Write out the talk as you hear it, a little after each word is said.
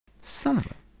son of a...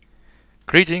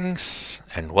 Greetings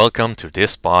and welcome to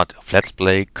this part of Let's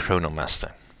Play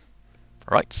Chronomaster.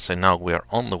 Right, so now we are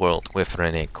on the world with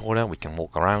Rene Corda. We can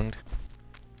walk around.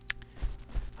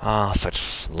 Ah,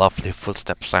 such lovely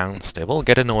footstep sounds. They will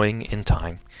get annoying in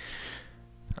time.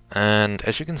 And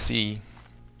as you can see,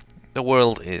 the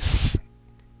world is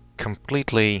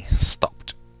completely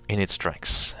stopped in its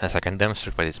tracks. As I can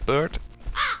demonstrate by this bird.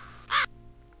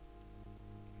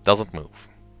 Doesn't move.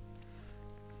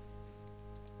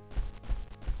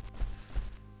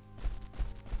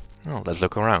 Oh, let's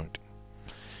look around.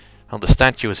 Well, the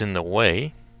statue is in the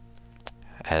way,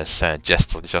 as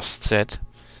Jester just said,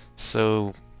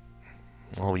 so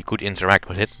well, we could interact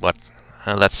with it, but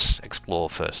let's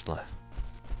explore first.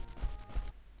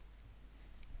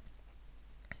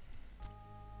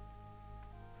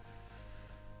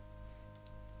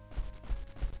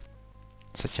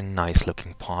 Such a nice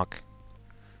looking park.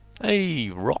 Hey,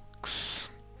 rocks!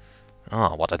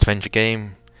 Ah, what adventure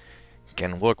game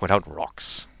can work without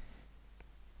rocks?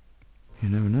 You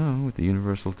never know. With the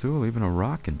universal tool, even a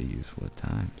rock can be useful at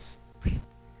times.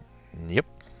 Yep.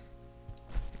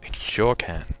 It sure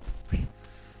can. The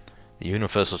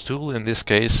universal tool in this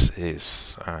case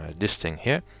is this thing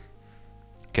here.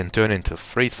 It can turn into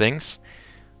three things.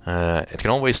 It can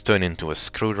always turn into a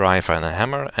screwdriver and a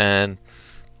hammer, and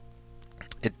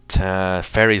it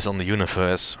varies on the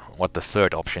universe what the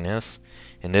third option is.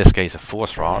 In this case, a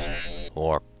force rod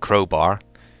or crowbar.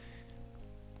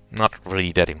 Not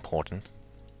really that important.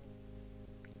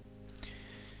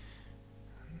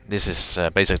 This is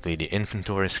basically the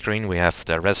inventory screen. We have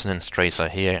the resonance tracer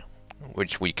here,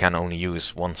 which we can only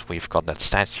use once we've got that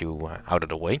statue out of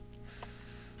the way.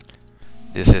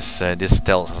 This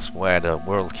tells us where the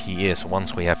world key is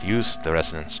once we have used the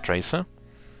resonance tracer.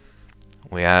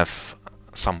 We have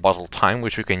some bottle time,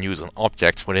 which we can use on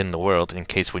objects within the world in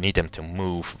case we need them to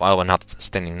move while we're not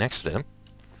standing next to them.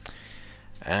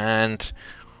 And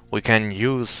we can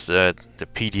use the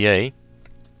PDA,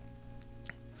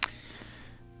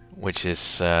 which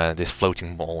is this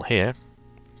floating ball here,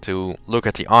 to look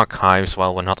at the archives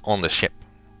while we're not on the ship.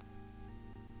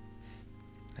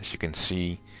 As you can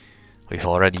see, we've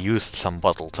already used some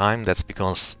bottle time. That's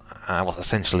because I was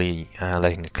essentially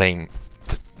letting the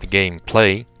game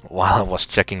play while I was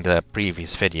checking the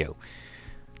previous video.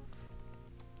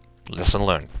 Lesson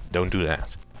learned, don't do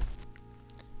that.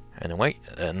 Anyway,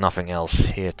 nothing else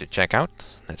here to check out.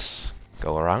 Let's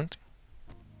go around.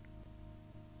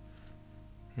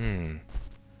 A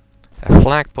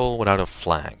flagpole without a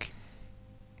flag.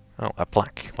 Oh, a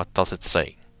plaque. What does it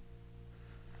say?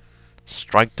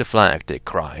 Strike the flag, they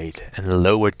cried, and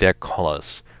lowered their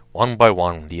collars. One by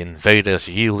one, the invaders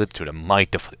yielded to the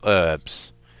might of the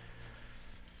Urbs.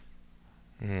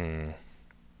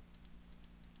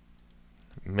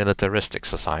 Militaristic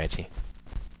society.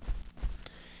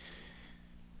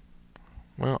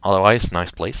 Well, otherwise, nice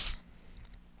place.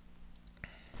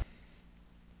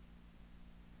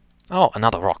 Oh,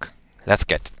 another rock. Let's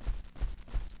get.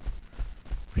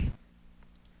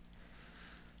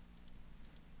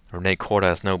 Rene Corda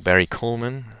has no Barry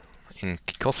Coleman in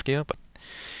Kikoskia, but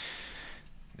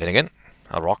then again,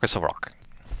 a rock is a rock.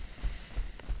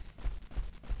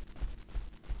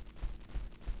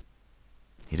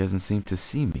 He doesn't seem to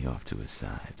see me off to his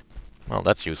side. Well,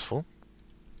 that's useful.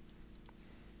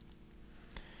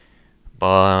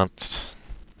 But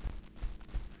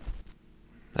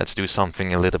let's do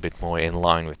something a little bit more in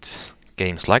line with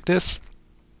games like this.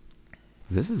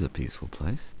 This is a peaceful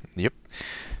place. Yep.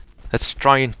 Let's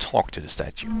try and talk to the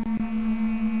statue.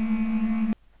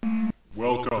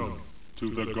 Welcome to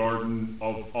the Garden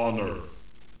of Honor.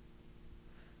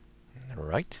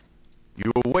 Right.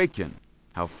 You awaken.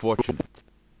 How fortunate.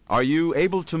 Are you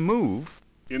able to move?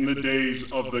 In the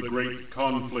days of the great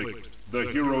conflict, the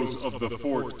heroes of the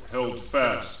fort held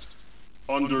fast.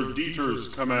 Under Dieter's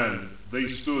command, they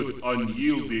stood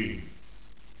unyielding,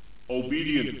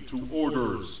 obedient to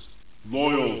orders,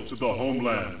 loyal to the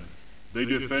homeland. They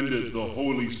defended the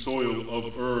holy soil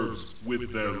of Urbs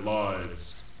with their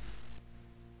lives.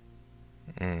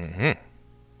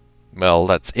 Well,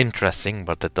 that's interesting,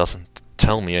 but that doesn't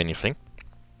tell me anything.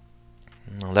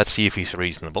 Now, let's see if he's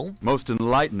reasonable. Most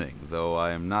enlightening, though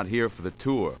I am not here for the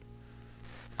tour.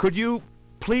 Could you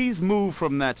please move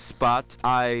from that spot?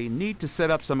 I need to set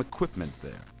up some equipment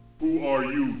there. Who are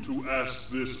you to ask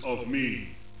this of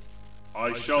me?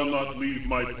 I shall not leave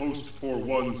my post for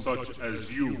one such as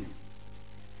you.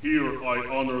 Here I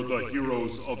honor the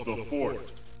heroes of the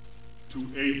fort. To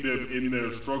aid them in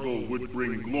their struggle would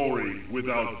bring glory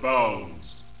without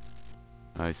bounds.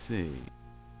 I see.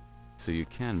 So you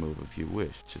can move if you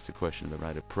wish, just a question of the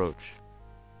right approach.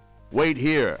 Wait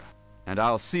here. and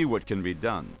I'll see what can be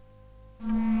done.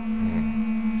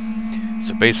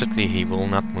 So basically he will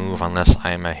not move unless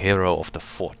I am a hero of the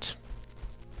fort.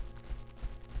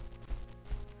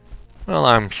 Well,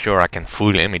 I'm sure I can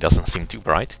fool him, he doesn't seem too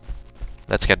bright.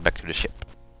 Let's get back to the ship.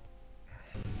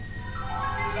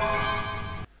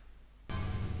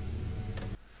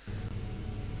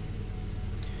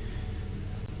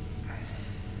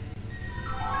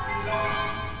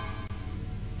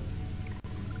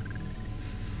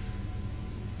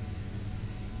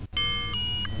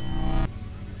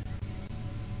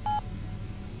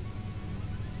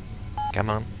 Come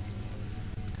on.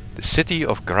 The city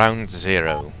of Ground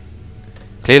Zero.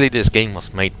 Clearly this game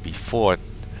was made before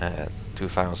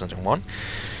 2001.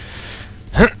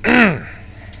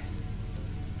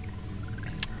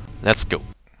 Let's go.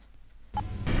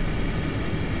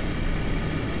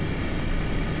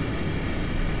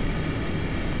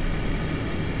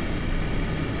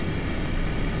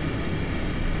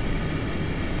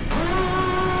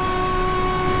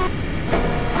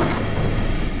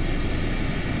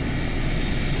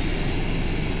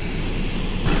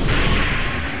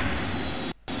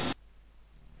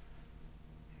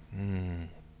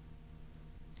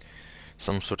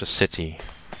 Some sort of city.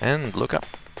 And look up.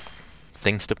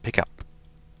 Things to pick up.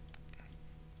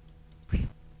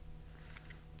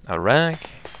 A rag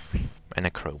and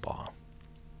a crowbar.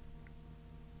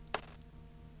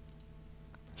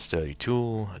 Sturdy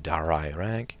tool, a dry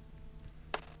rag.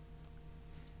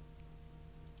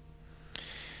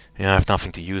 Yeah, I have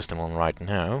nothing to use them on right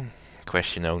now.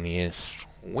 Question only is,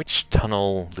 which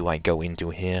tunnel do I go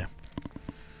into here?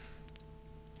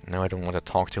 No, I don't want to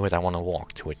talk to it, I want to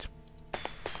walk to it.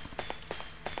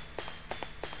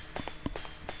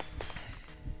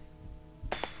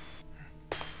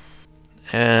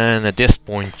 And at this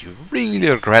point you really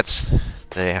regret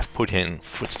they have put in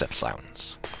footstep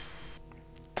sounds.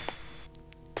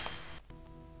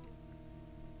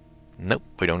 Nope,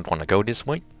 we don't want to go this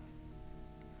way.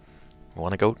 We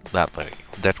want to go that way,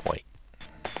 that way.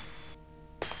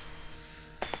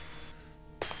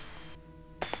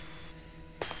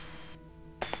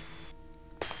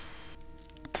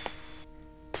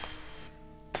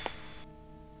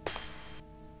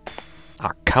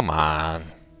 Ah, come on.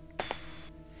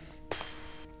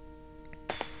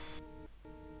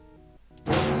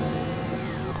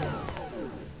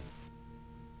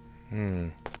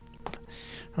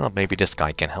 Well, maybe this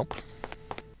guy can help.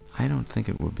 I don't think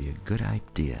it would be a good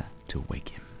idea to wake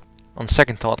him. On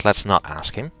second thought, let's not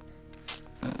ask him.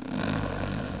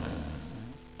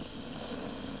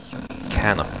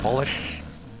 Can of polish.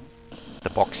 The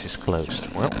box is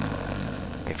closed. Well,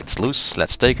 if it's loose,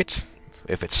 let's take it.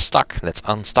 If it's stuck, let's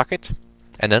unstuck it.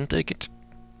 And then take it.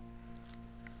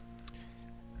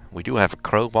 We do have a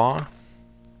crowbar.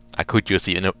 I could use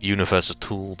the universal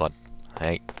tool, but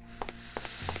hey.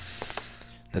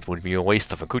 That would be a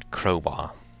waste of a good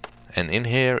crowbar. And in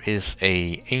here is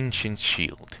a ancient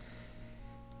shield.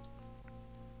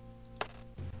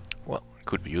 Well,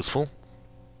 could be useful.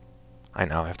 I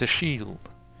now have the shield.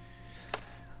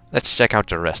 Let's check out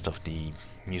the rest of the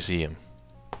museum.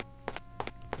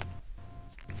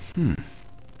 A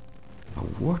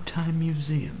wartime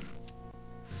museum.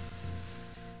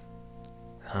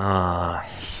 Ah,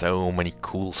 so many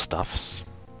cool stuffs.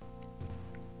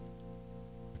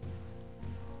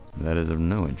 That is of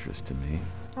no interest to me.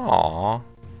 Aww.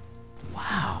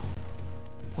 Wow.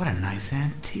 What a nice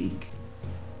antique.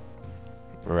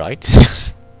 Right.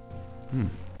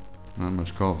 Not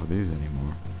much call for these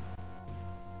anymore.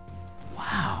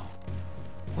 Wow.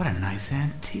 What a nice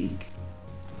antique.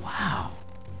 Wow.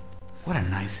 What a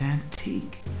nice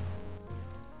antique.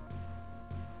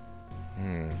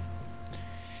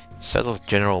 Set of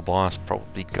general bars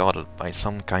probably guarded by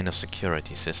some kind of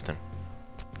security system.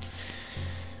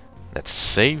 Let's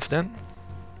save then.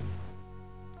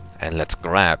 And let's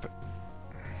grab.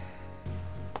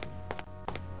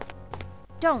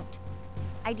 Don't.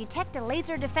 I detect a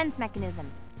laser defense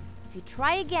mechanism. If you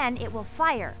try again, it will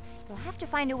fire. You'll have to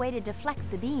find a way to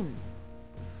deflect the beam.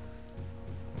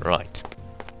 Right.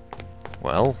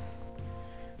 Well,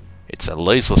 it's a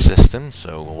laser system,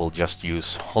 so we'll just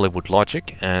use Hollywood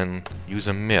logic and use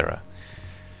a mirror.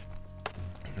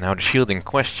 Now the shield in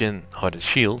question, or the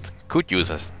shield, could be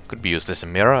used as a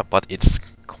mirror, but it's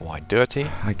quite dirty.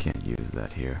 I can't use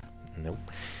that here. Nope.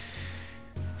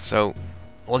 So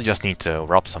we'll just need to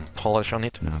rub some polish on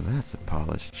it. Now that's a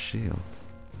polished shield.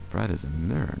 Bright as a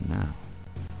mirror now.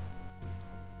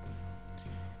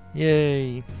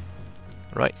 Yay!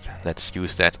 Right, let's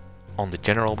use that on the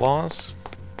general bars.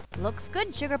 Looks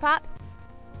good, Sugar Pop.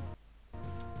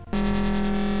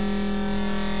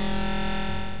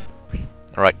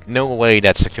 Alright, no way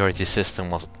that security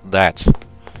system was that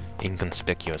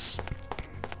inconspicuous.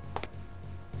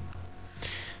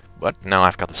 But now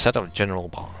I've got a set of general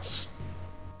bars.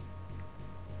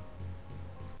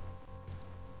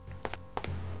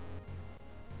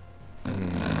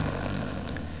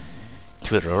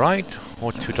 To the right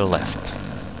or to the left?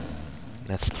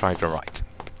 Let's try the right.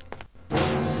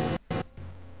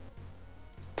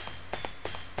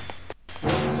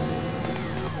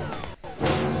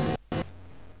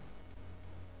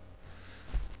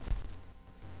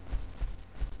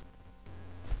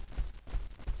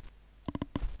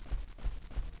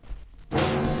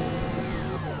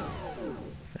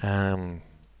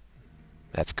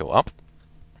 Let's go up.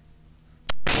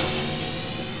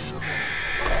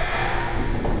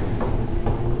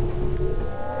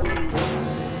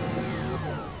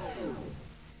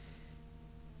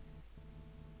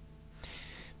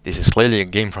 This is clearly a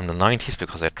game from the 90s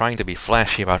because they're trying to be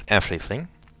flashy about everything.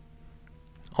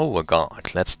 Oh a god,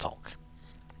 let's talk.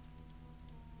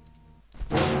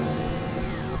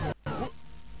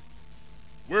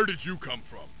 Where did you come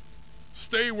from?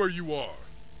 Stay where you are.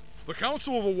 The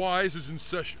Council of the Wise is in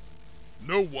session.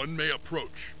 No one may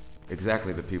approach.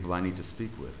 Exactly the people I need to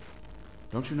speak with.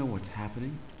 Don't you know what's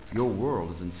happening? Your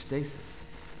world is in stasis.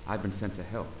 I've been sent to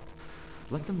help.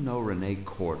 Let them know Renee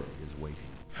Corder is waiting.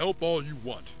 Help all you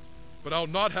want, but I'll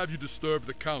not have you disturb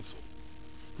the Council.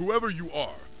 Whoever you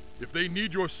are, if they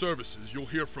need your services, you'll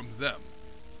hear from them.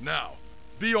 Now,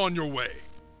 be on your way.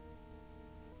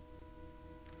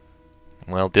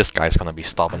 Well, this guy's gonna be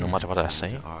stubborn no matter what I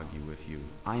say. To argue with you.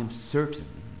 I am certain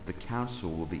the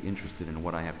council will be interested in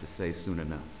what I have to say soon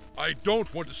enough. I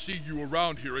don't want to see you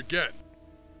around here again.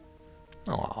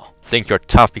 Oh, think you're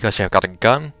tough because you've got a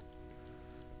gun?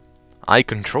 I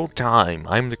control time.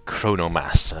 I'm the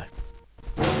Chronomaster.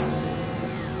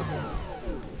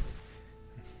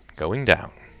 Going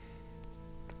down.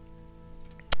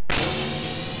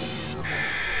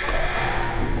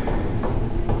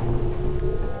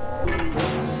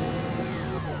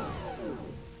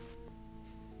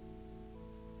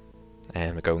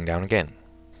 And we're going down again.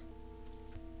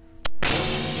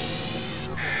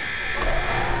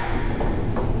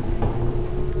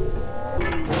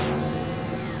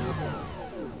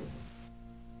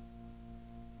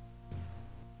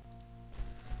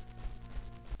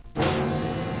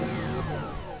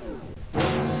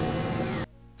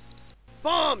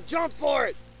 Bomb! Jump for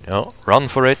it! No, run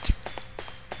for it.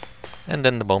 And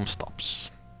then the bomb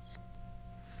stops.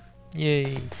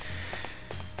 Yay.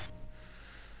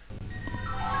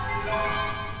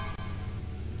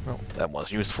 Well, that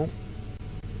was useful.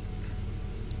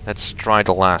 Let's try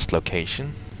the last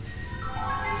location.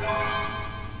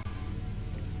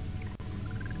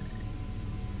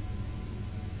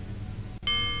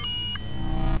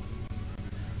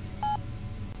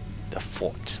 The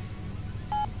fort.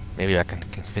 Maybe I can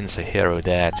convince a hero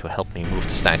there to help me move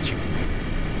the statue.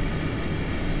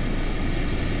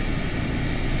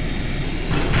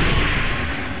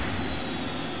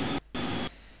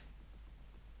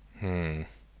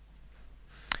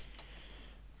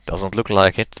 Doesn't look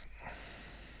like it.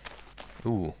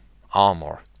 Ooh,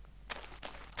 armor.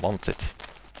 Want it.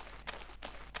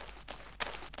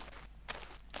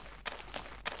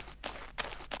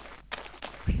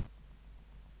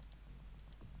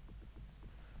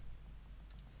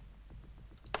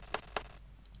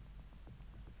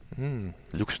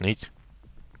 Looks neat.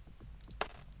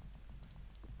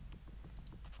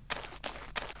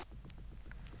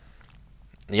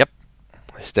 Yep,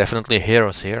 there's definitely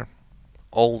heroes here.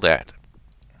 All dead.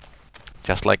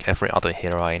 Just like every other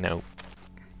hero I know.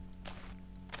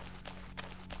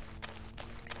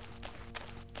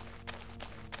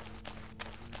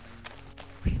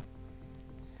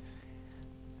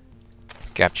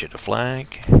 Capture the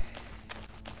flag.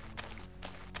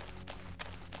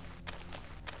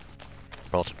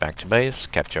 Brought it back to base.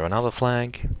 Capture another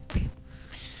flag.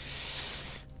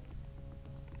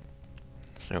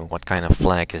 So what kind of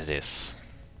flag is this?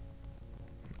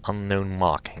 Unknown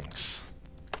markings.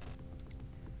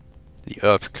 The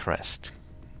Urbs crest.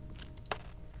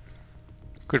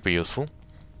 Could be useful.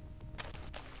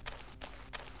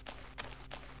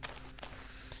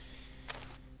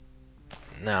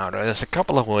 Now there's a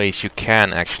couple of ways you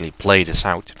can actually play this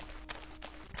out.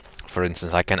 For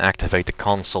instance, I can activate the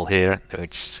console here,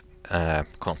 which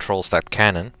controls that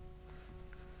cannon.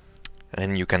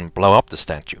 And you can blow up the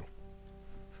statue.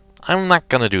 I'm not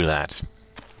gonna do that.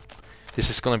 This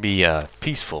is gonna be a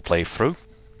peaceful playthrough.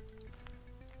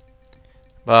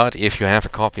 But if you have a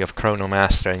copy of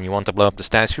Chronomaster and you want to blow up the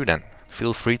statue, then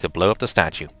feel free to blow up the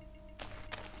statue.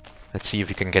 Let's see if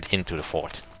you can get into the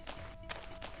fort.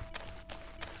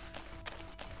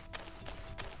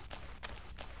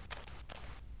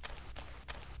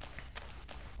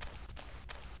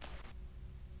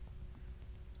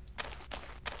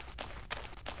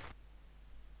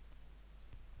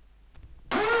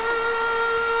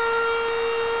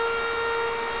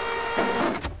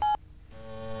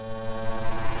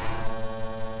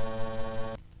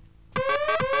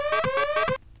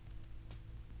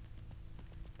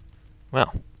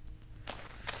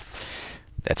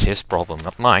 his problem,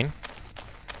 not mine.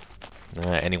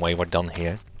 Anyway, we're done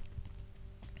here.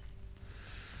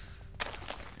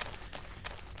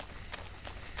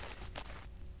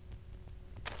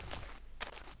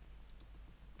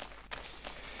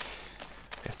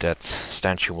 If that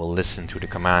statue will listen to the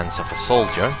commands of a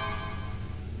soldier,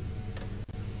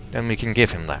 then we can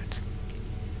give him that.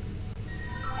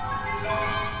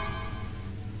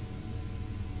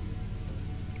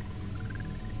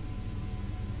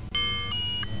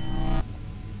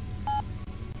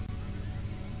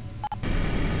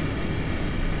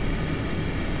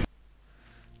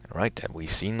 Right, have we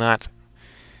seen that?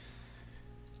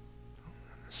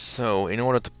 So, in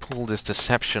order to pull this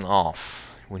deception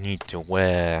off, we need to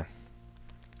wear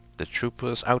the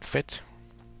trooper's outfit.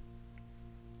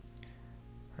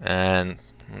 And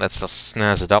let's just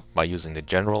snazz it up by using the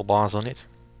general bars on it.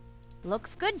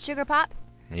 Looks good, Sugar Pop.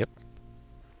 Yep.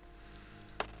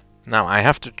 Now, I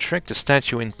have to trick the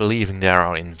statue into believing there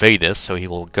are invaders, so he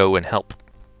will go and help.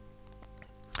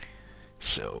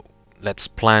 So, let's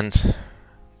plant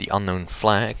the unknown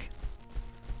flag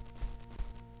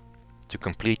to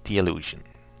complete the illusion.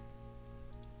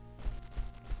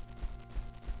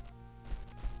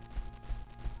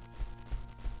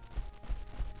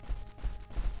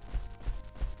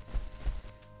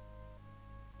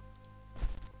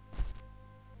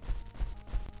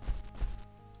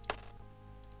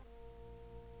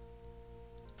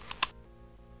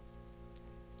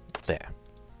 There.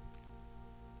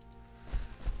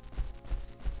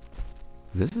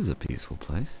 This is a peaceful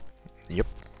place. Yep.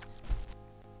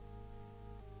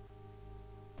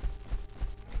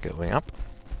 Going up.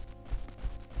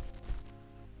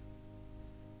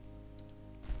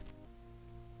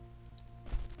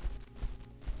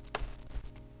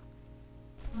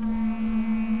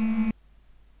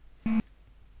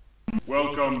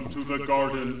 Welcome to the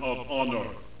Garden of Honor.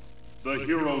 The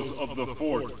heroes of the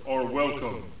fort are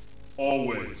welcome,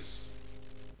 always.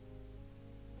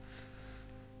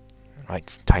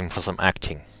 Right, time for some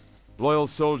acting. Loyal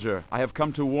soldier, I have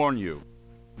come to warn you.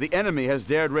 The enemy has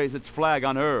dared raise its flag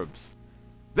on Urbs.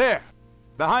 There!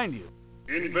 Behind you!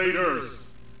 Invaders!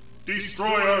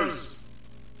 Destroyers!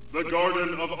 The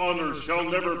Garden of Honor shall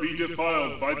never be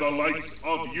defiled by the likes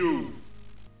of you!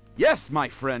 Yes, my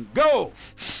friend, go!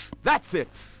 That's it!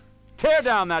 Tear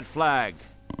down that flag!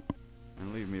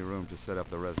 And leave me room to set up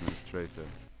the resonance tracer.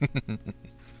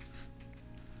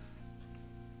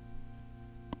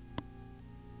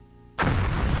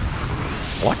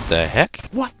 What the heck?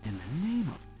 What in the name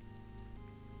of...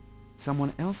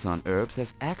 Someone else on Urbs has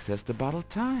access to bottled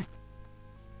time.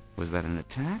 Was that an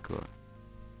attack or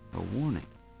a warning?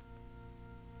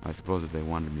 I suppose if they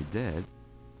wanted me dead,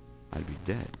 I'd be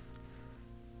dead.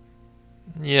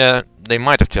 Yeah, they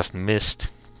might have just missed.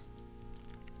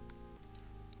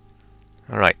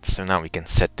 Alright, so now we can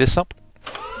set this up.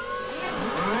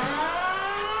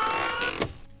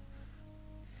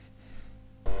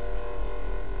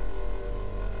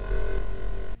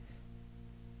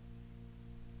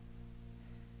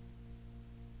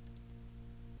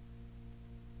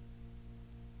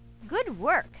 Good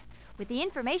work! With the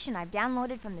information I've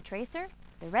downloaded from the tracer,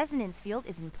 the resonance field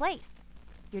is in place.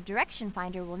 Your direction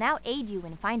finder will now aid you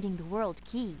in finding the world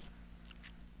key.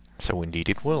 So indeed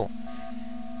it will.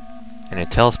 And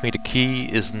it tells me the key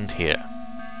isn't here.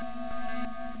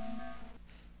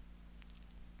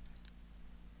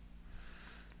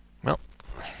 Well,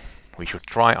 we should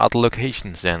try other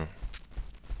locations then.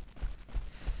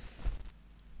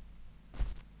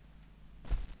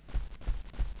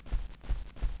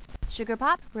 Sugar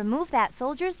Pop, remove that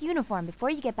soldier's uniform before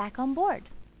you get back on board.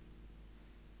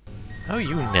 Oh,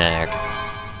 you nag.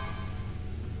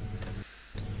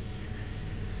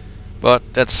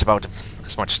 But that's about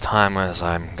as much time as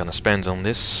I'm gonna spend on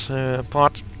this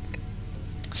part.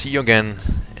 See you again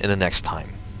in the next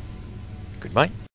time. Goodbye.